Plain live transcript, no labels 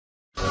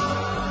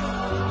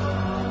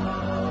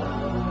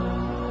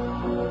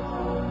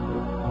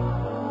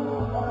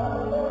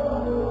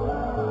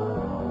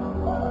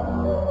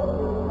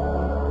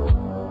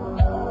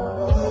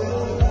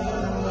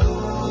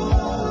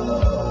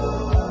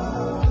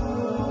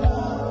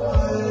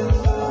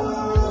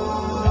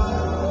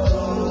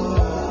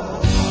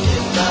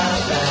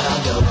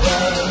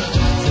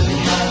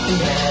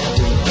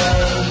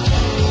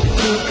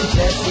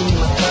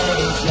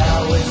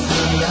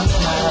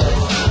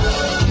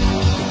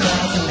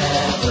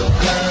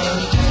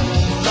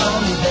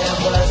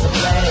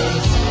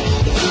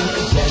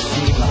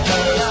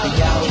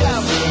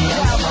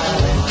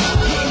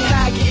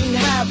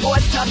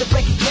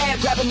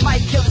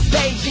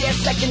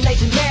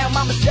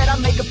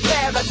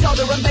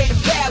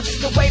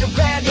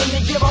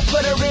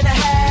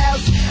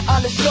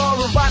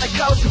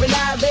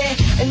island.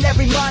 And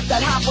every month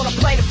I'd hop on a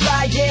plane to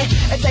fly, yeah,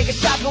 and take a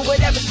shot for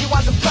whatever she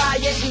wants to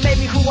buy, yeah. She made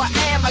me who I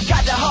am, I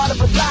got the heart of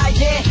a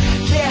lion,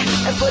 yeah.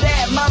 And for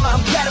that, mama,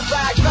 I'm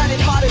gratified.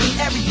 Grinding harder than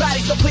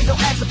everybody, so please don't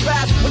act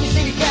surprised when you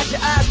see me catch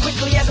your eyes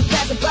quickly as I'm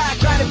passing by.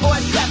 Grinding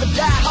boys never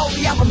die,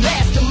 holy, I'm a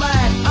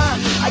mastermind.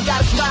 I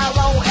got a smile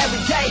on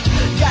every day,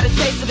 got a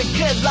taste of the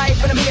good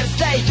life, and I'm here to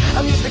stay.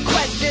 I'm used to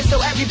questions,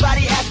 so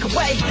everybody ask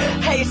away.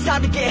 Hey, it's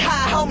time to get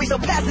high, homie, so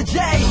pass the J.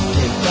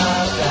 If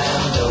I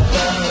found a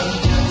way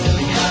to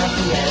be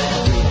happy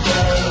every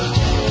day,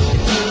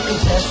 if you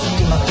could just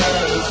see my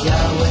face,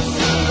 y'all would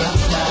see I'm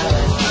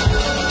smiling.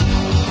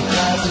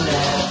 Because I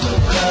never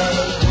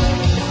pray,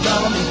 if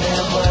only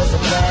there was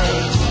a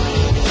place.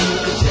 If you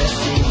could just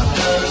see my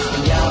face,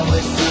 then y'all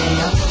would see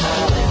I'm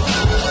smiling.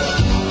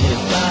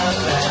 If I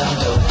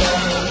found a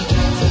way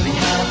to be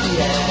happy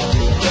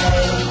every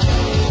day,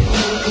 if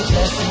you could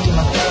just see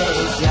my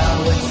face, y'all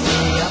would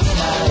see I'm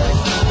smiling.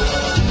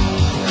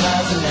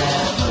 Because I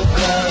never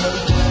pray,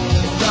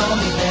 if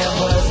only there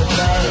was a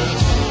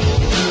place.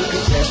 If you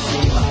could just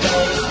see my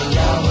face, then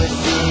y'all would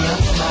see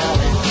I'm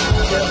smiling.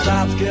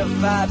 Good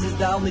vibes is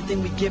the only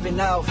thing we giving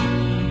out.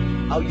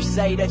 Oh, you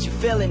say that you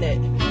feeling it.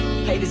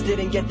 Haters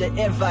didn't get the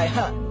invite,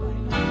 huh?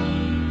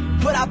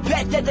 But I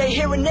bet that they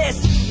hearing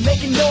this,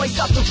 making noise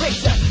off the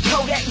Richter.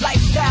 Kodak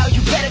lifestyle,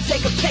 you better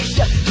take a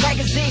picture.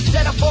 Magazine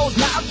centerfolds,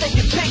 now I'm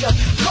thinking bigger.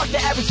 Fuck the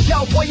average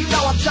Joe, boy, you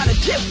know I'm trying to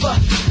differ.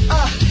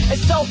 And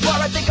so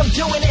far I think I'm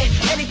doing it.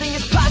 Anything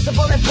is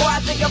possible, and boy, I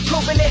think I'm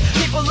proving it.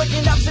 People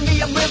looking up to me,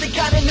 I'm really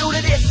kinda new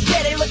to this.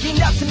 Yeah, they looking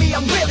up to me,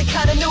 I'm really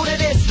kinda new to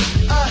this.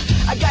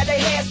 I got their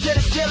hands to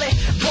the ceiling.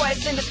 Boy,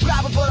 it's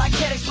indescribable, I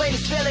can't explain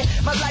this feeling.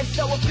 My life's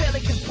so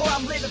appealing, cause boy,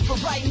 I'm living for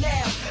right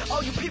now.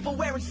 All you people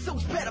wearing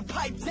suits better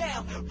pipe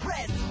down.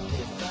 Rest.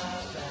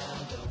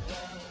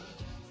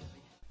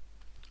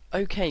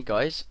 Okay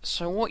guys,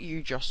 so what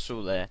you just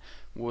saw there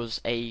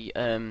was a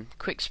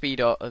quick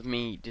speed art of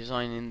me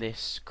designing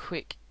this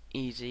quick,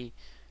 easy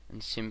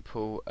and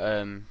simple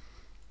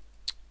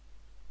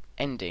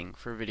ending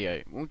for a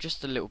video. Well,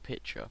 just a little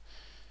picture.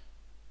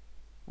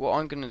 What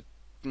I'm gonna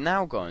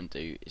now go and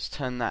do is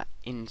turn that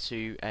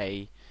into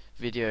a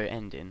video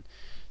ending.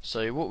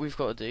 So what we've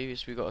got to do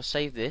is we've got to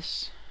save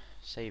this,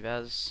 save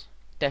as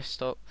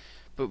desktop,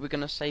 but we're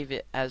gonna save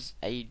it as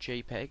a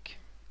JPEG.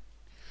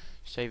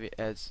 Save it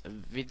as a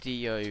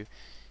video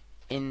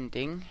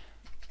ending.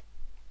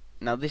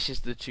 Now this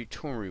is the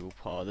tutorial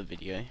part of the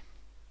video.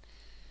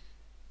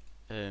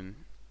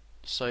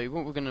 So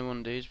what we're going to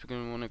want to do is we're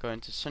going to want to go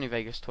into Sony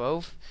Vagas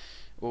 12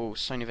 or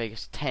Sony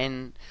Vagas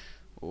 10,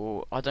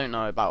 or I don't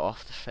know about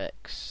After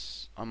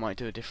Effects. I might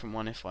do a different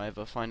one if I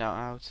ever find out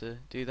how to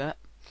do that.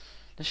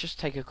 Let's just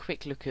take a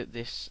quick look at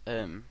this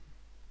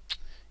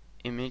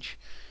image.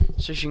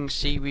 So as you can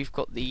see, we've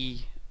got the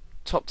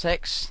top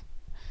text,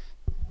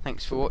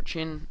 thanks for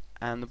watching,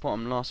 and the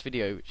bottom last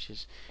video, which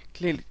is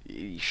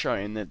clearly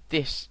showing that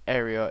this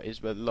area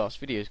is where the last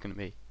video is going to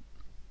be.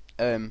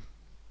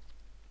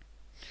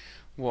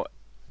 What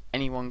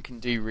anyone can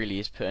do really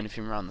is put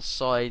anything around the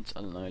sides.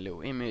 I don't know, a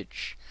little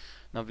image,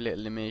 another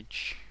little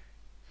image.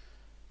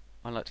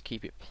 I like to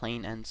keep it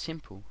plain and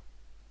simple.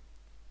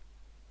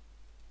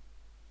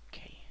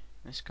 Okay,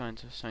 let's go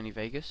into Sony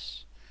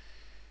Vagas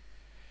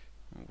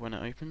when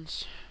it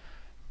opens.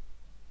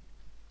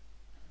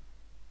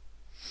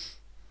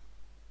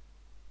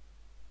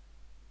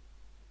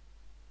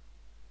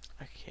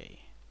 Okay,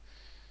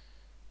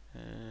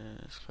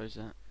 let's close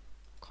that.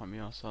 Can't be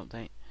asked to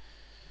update.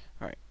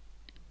 Right,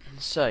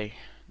 so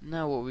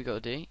now what we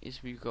got to do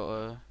is we've got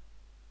to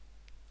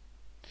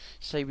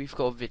say we've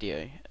got a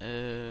video.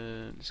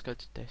 Let's go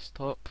to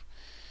desktop.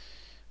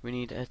 We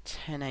need a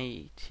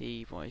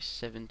 1080 by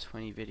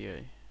 720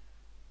 video.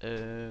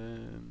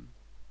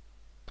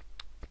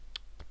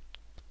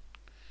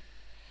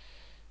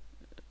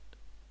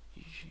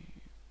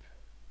 YouTube.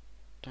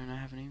 Don't I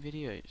have any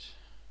videos?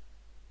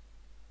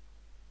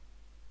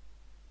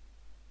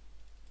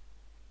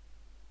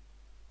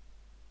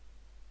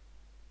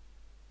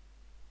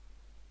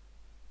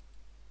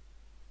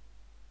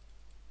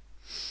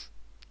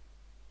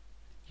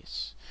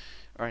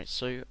 Alright,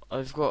 so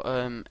I've got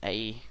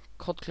a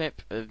COD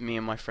clip of me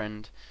and my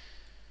friend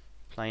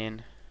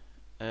playing.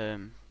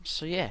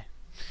 So yeah,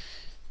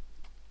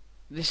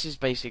 this is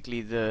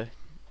basically the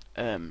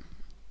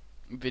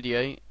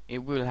video. It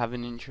will have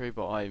an intro,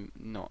 but I'm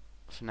not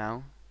for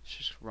now. Let's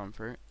just run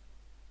through it.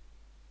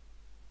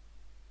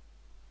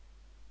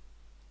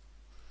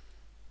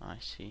 I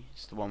see,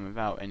 it's the one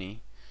without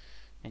any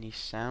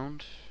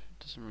sound.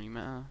 Doesn't really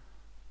matter.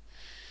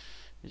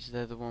 Is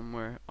there the one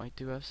where I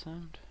do have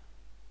sound?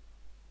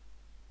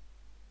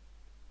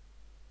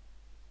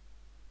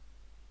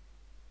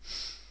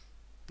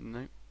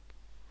 Nope.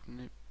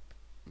 Nope.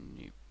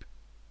 Nope.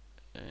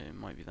 It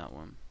might be that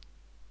one.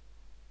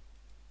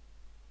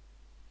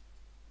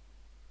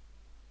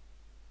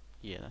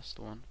 Yeah, that's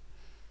the one.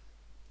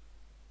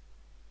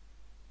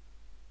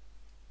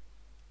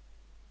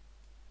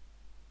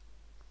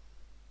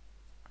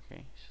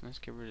 Okay, so let's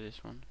get rid of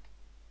this one.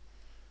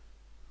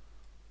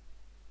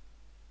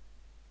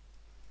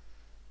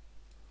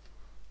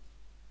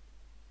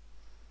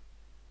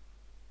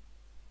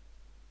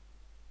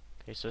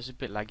 Okay, so it's a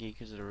bit laggy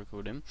because of the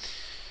recording.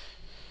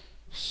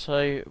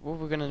 So what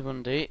we're going to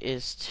want to do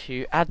is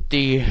to add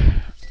the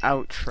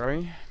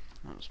outro.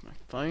 That was my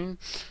phone.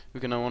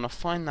 We're going to want to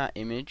find that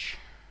image.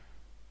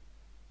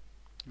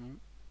 Oh,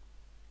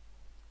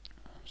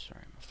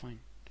 sorry, my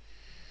phone.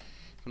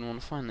 We're going to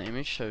want to find the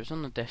image, so it's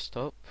on the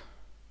desktop.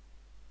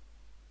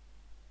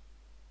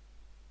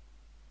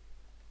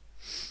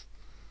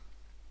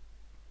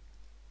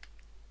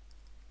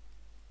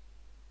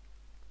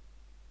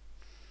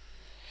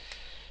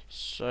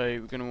 So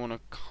we're going to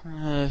want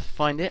to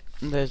find it.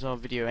 And there's our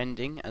video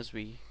ending as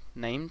we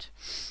named.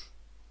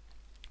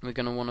 We're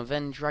going to want to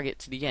then drag it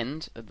to the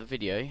end of the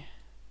video.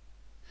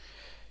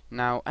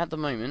 Now at the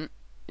moment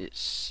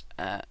it's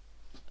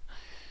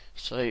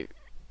so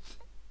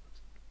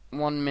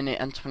 1 minute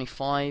and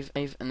 25,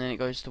 and then it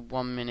goes to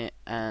 1 minute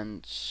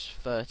and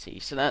 30.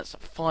 So that's a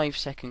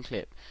 5-second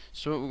clip.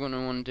 So what we're going to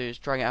want to do is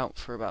drag it out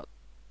for about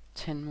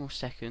 10 more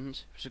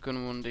seconds. So we're going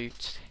to want to do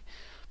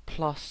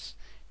plus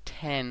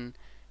 10,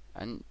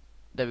 and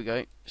there we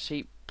go.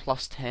 See,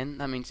 plus 10.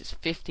 That means it's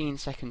 15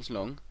 seconds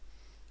long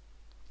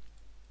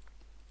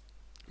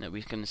that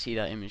we're going to see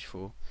that image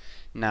for.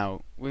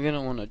 Now we're going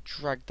to want to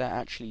drag that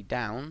actually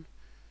down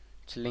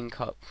to link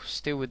up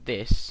still with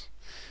this,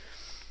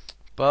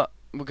 but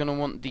we're going to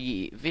want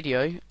the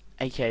video,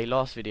 aka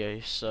last video.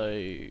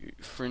 So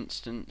for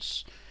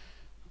instance,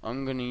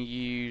 I'm going to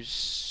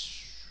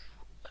use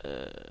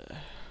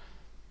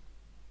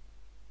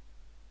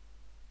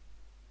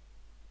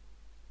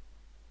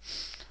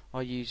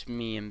I'll use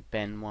me and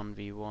Ben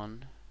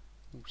 1v1.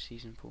 Oh,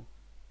 season 4.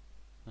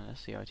 No,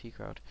 that's the IT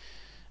crowd.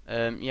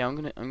 Yeah, I'm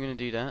gonna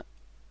do that.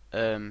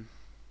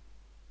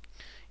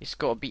 It's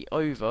got to be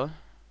over.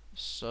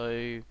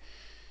 So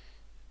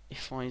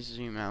if I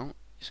zoom out,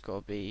 it's got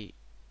to be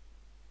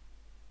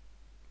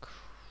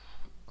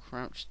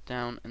crouched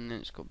down, and then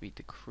it's got to be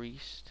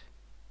decreased.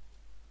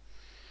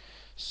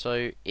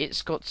 So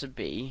it's got to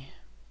be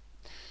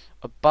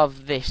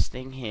above this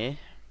thing here,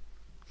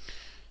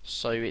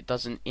 so it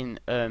doesn't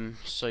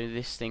so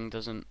this thing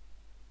doesn't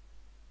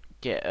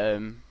get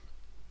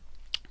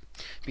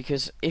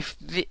because if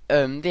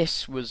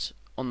this was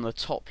on the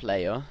top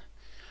layer,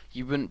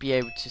 you wouldn't be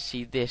able to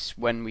see this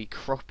when we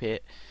crop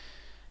it,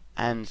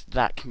 and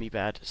that can be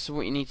bad. So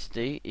what you need to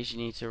do is you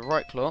need to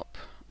right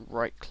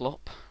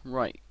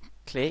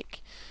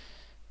click,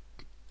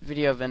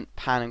 video event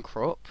pan and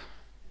crop.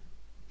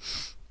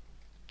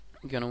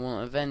 You're going to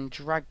want to then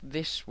drag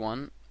this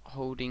one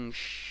holding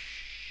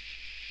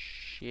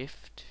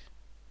shift.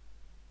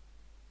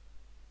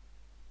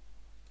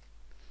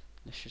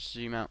 Let's just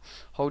zoom out.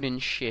 Holding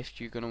shift,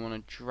 you're going to want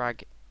to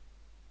drag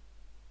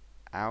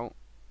out.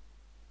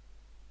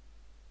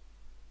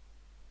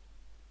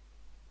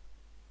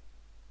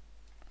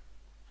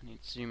 I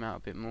need to zoom out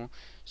a bit more.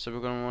 So we're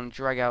going to want to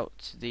drag out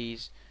to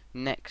these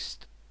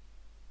next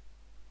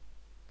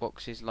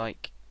boxes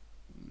like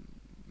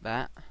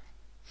that.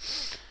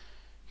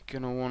 You're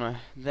going to want to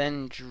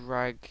then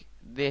drag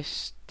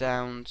this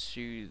down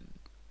to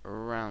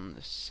around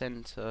the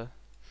center.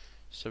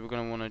 So we're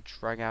going to want to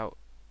drag out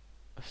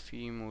a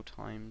few more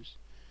times.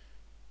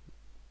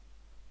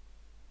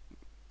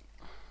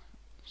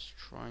 Let's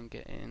try and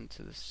get it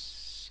into the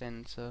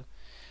center.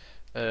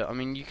 I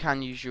mean, you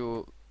can use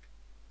your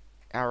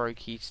arrow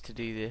keys to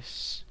do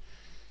this.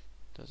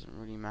 Doesn't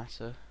really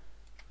matter.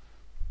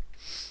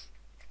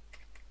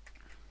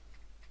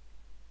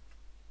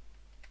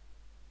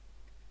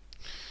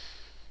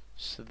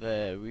 So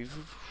there, we've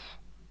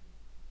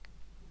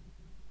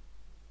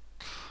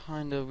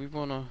we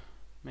wanna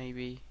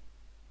maybe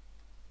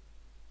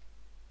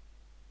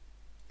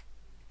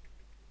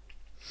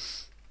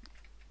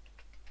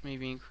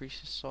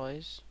increase the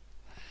size.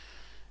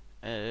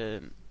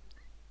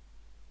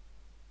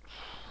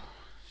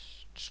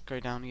 Just go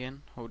down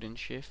again, holding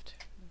shift.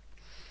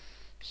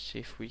 See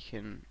if we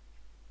can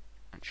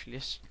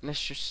actually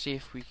let's just see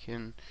if we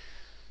can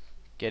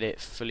get it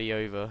fully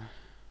over.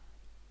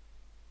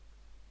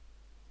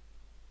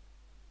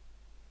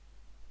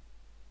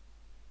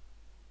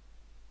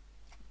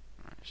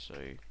 Right, so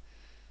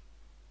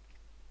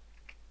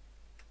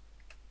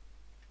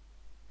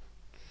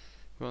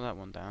got that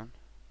one down.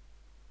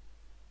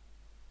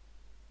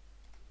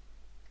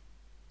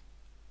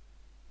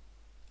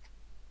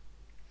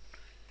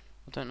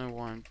 I don't know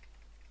why I'm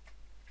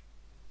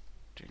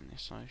doing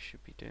this. I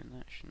should be doing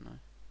that, shouldn't I?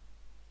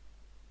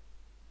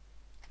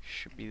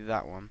 Should be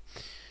that one.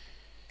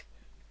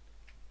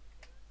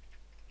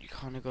 You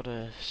kind of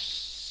gotta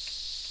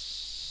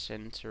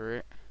center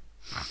it.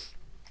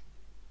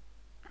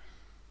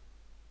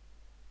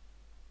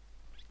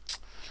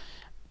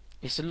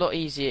 It's a lot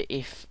easier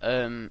if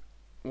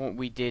what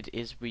we did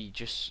is we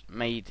just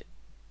made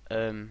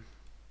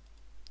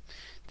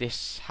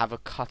this have a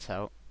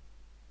cutout.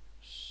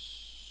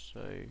 So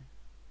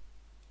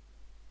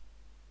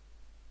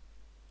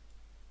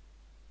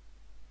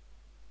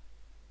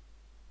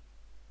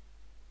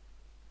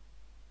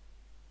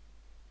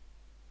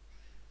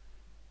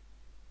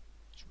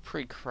it's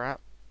pretty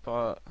crap,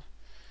 but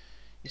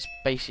it's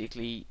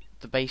basically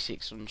the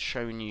basics on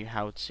showing you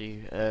how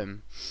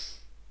to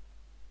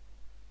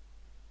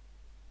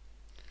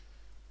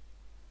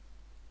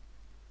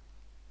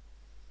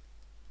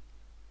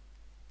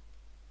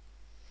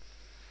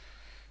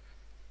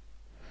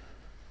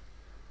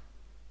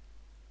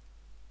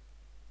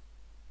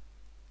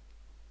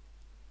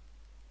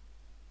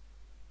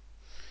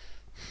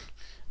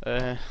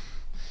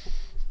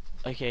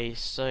okay,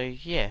 so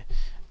yeah,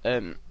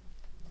 it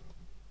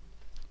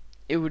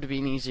would have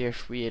been easier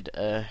if we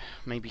had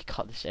maybe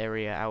cut this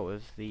area out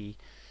of the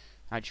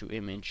actual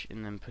image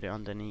and then put it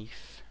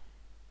underneath.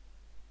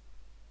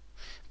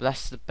 But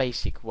that's the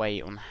basic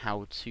way on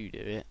how to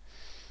do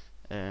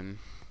it.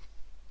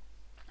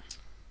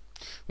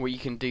 What you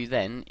can do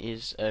then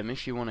is,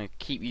 if you want to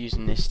keep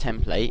using this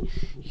template,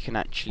 you can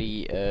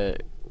actually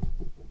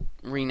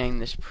rename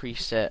this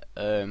preset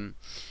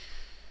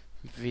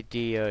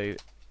video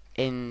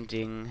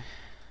ending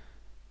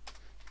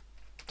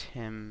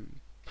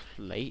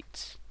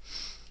template,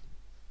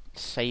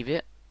 save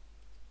it,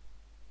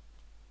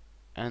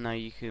 and now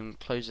you can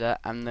close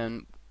that. And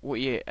then what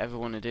you ever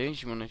want to do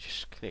is you want to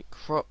just click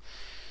crop,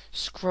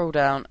 scroll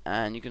down,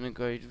 and you're going to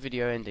go to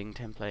video ending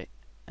template,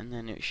 and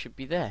then it should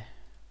be there.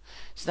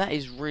 So that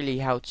is really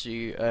how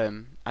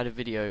to add a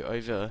video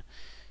over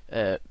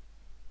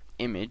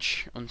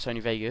image on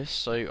Sony Vagas.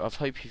 So I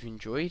hope you've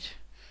enjoyed.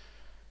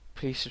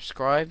 Please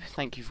subscribe.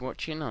 Thank you for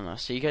watching, and I'll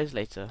see you guys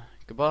later.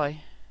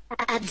 Goodbye.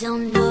 I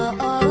don't know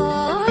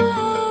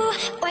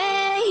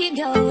where you're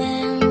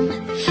going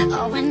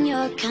or when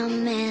you're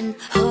coming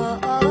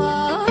home.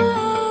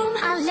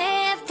 I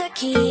left the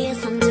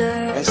keys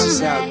under That's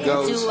just how it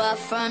goes. to our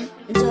front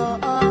door.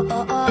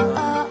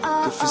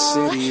 Different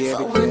city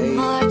every For one day.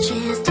 more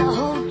chance to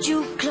hold